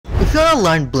If you're a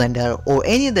learned blender or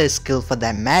any other skill for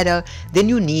that matter, then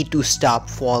you need to stop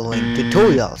following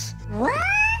tutorials. What?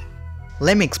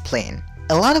 Let me explain.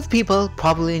 A lot of people,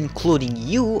 probably including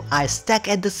you, are stuck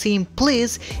at the same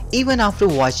place even after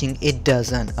watching a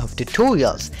dozen of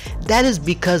tutorials. That is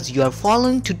because you are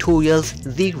following tutorials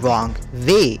the wrong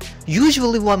way.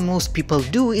 Usually what most people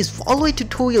do is follow a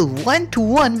tutorial one to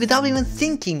one without even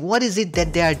thinking what is it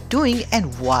that they are doing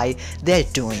and why they're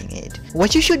doing it.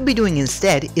 What you should be doing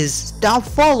instead is stop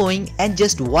following and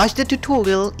just watch the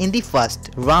tutorial in the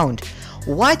first round.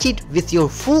 Watch it with your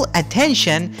full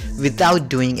attention without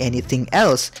doing anything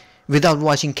else, without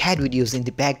watching cat videos in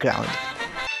the background.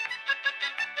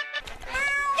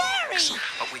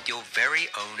 But with your very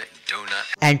own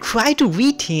donut. And try to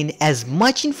retain as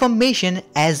much information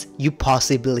as you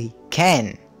possibly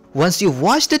can. Once you've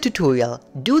watched the tutorial,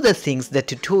 do the things the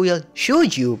tutorial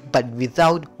showed you but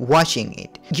without watching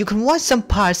it. You can watch some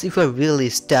parts if you're really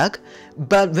stuck,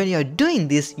 but when you're doing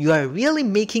this, you are really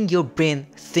making your brain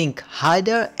think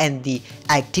harder and the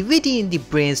activity in the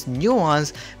brain's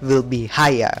neurons will be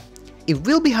higher. It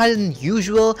will be harder than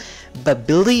usual, but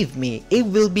believe me, it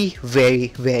will be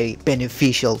very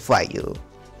beneficial for you.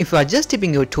 If you are just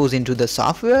dipping your toes into the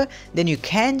software, then you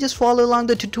can just follow along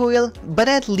the tutorial, but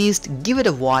at least give it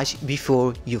a watch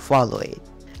before you follow it.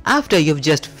 After you've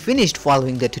just finished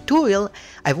following the tutorial,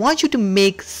 I want you to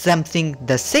make something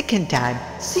the second time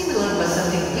similar but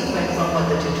something different from what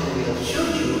the tutorial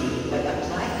showed you by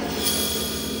applying it.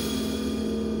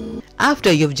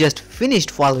 After you've just finished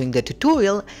following the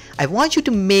tutorial, I want you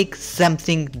to make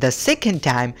something the second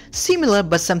time similar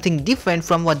but something different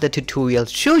from what the tutorial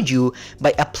showed you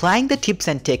by applying the tips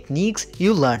and techniques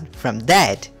you learned from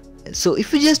that. So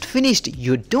if you just finished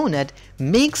your donut,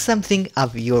 make something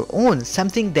of your own,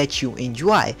 something that you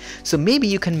enjoy. So maybe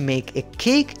you can make a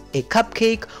cake, a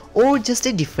cupcake, or just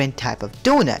a different type of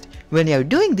donut. When you're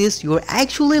doing this, you're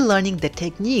actually learning the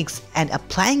techniques and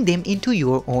applying them into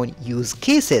your own use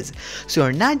cases. So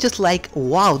you're not just like,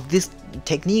 wow, this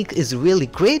technique is really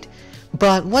great,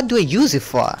 but what do I use it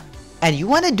for? And you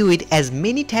want to do it as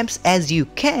many times as you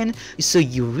can so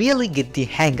you really get the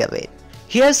hang of it.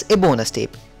 Here's a bonus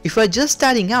tip. If you're just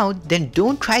starting out, then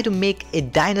don't try to make a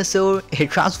dinosaur, a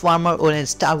transformer, or a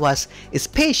Star Wars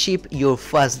spaceship your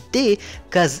first day,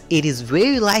 cause it is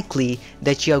very likely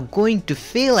that you're going to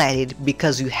fail at it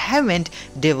because you haven't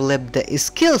developed the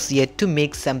skills yet to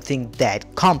make something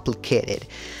that complicated.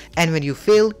 And when you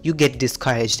fail, you get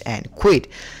discouraged and quit.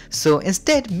 So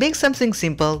instead, make something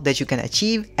simple that you can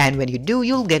achieve, and when you do,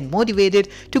 you'll get motivated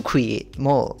to create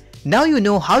more. Now you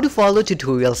know how to follow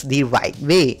tutorials the right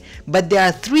way, but there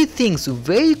are 3 things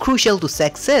very crucial to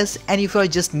success, and if you are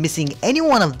just missing any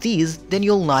one of these, then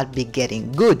you'll not be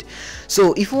getting good.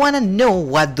 So if you want to know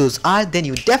what those are, then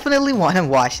you definitely want to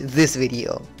watch this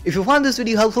video. If you found this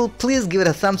video helpful, please give it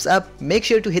a thumbs up, make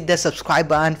sure to hit the subscribe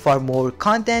button for more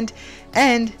content,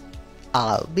 and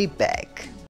I'll be back.